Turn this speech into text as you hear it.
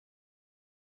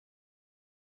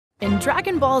In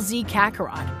Dragon Ball Z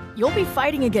Kakarot, you'll be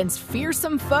fighting against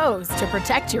fearsome foes to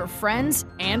protect your friends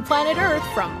and planet Earth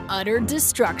from utter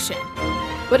destruction.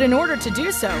 But in order to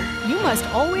do so, you must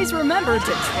always remember to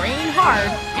train hard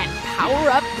and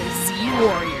power up the Z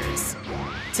Warriors.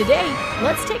 Today,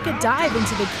 let's take a dive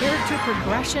into the character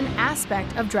progression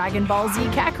aspect of Dragon Ball Z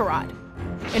Kakarot,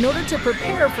 in order to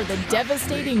prepare for the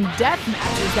devastating death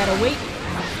matches that await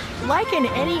you. Like in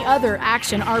any other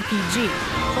action RPG,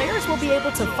 players will be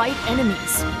able to fight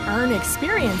enemies, earn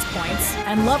experience points,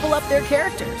 and level up their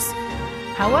characters.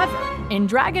 However, in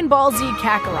Dragon Ball Z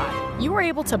Kakarot, you are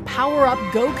able to power up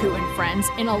Goku and friends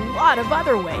in a lot of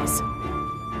other ways.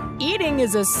 Eating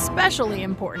is especially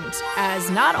important, as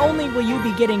not only will you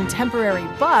be getting temporary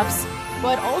buffs,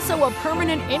 but also a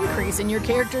permanent increase in your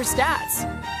character's stats.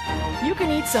 You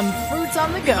can eat some fruits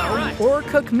on the go, or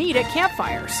cook meat at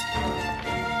campfires.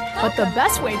 But the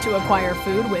best way to acquire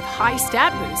food with high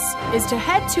stat boosts is to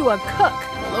head to a cook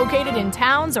located in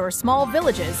towns or small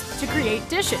villages to create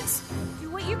dishes.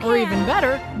 Or even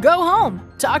better, go home,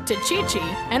 talk to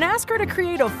Chi-Chi, and ask her to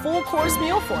create a full-course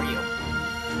meal for you.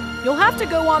 You'll have to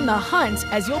go on the hunt,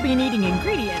 as you'll be needing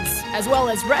ingredients, as well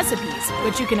as recipes,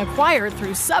 which you can acquire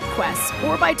through sub-quests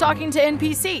or by talking to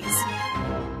NPCs.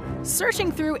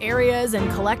 Searching through areas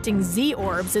and collecting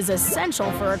Z-orbs is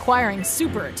essential for acquiring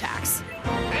super attacks.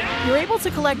 You're able to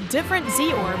collect different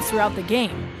Z-orbs throughout the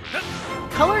game.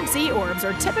 Colored Z-orbs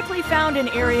are typically found in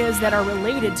areas that are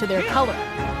related to their color.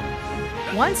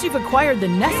 Once you've acquired the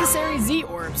necessary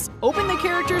Z-orbs, open the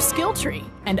character's skill tree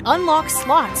and unlock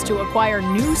slots to acquire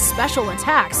new special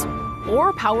attacks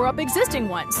or power up existing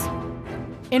ones.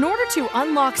 In order to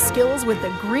unlock skills with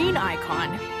the green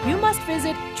icon, you must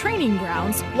visit training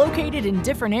grounds located in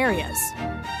different areas.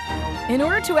 In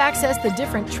order to access the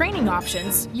different training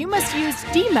options, you must use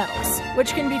D-medals,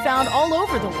 which can be found all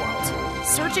over the world.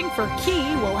 Searching for Ki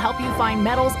will help you find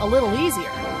medals a little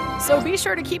easier, so be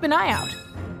sure to keep an eye out.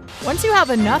 Once you have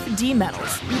enough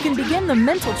D-medals, you can begin the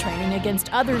mental training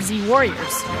against other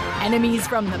Z-warriors, enemies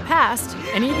from the past,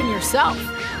 and even yourself.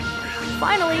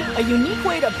 Finally, a unique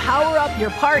way to power up your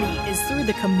party is through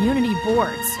the community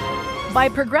boards. By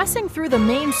progressing through the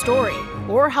main story,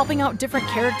 or helping out different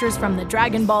characters from the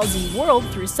Dragon Ball Z world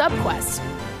through subquests,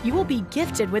 you will be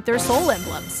gifted with their soul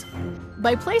emblems.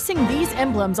 By placing these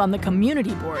emblems on the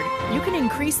community board, you can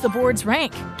increase the board's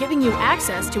rank, giving you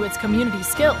access to its community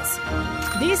skills.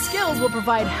 These skills will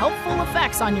provide helpful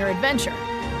effects on your adventure.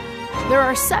 There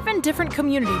are 7 different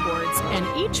community boards, and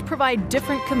each provide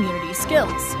different community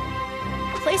skills.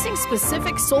 Placing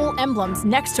specific soul emblems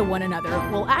next to one another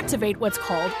will activate what's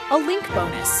called a link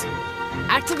bonus.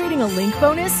 Activating a link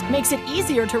bonus makes it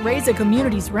easier to raise a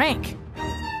community's rank.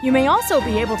 You may also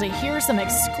be able to hear some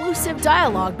exclusive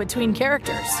dialogue between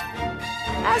characters.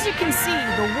 As you can see,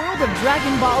 the world of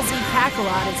Dragon Ball Z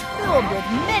Kakarot is filled with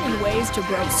many ways to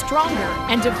grow stronger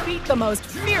and defeat the most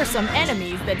fearsome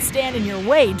enemies that stand in your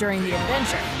way during the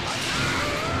adventure.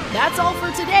 That's all for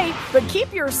today, but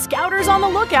keep your scouters on the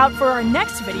lookout for our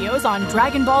next videos on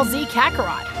Dragon Ball Z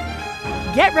Kakarot.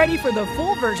 Get ready for the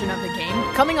full version of the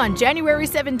game coming on January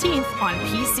 17th on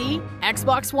PC,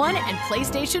 Xbox One, and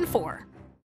PlayStation 4.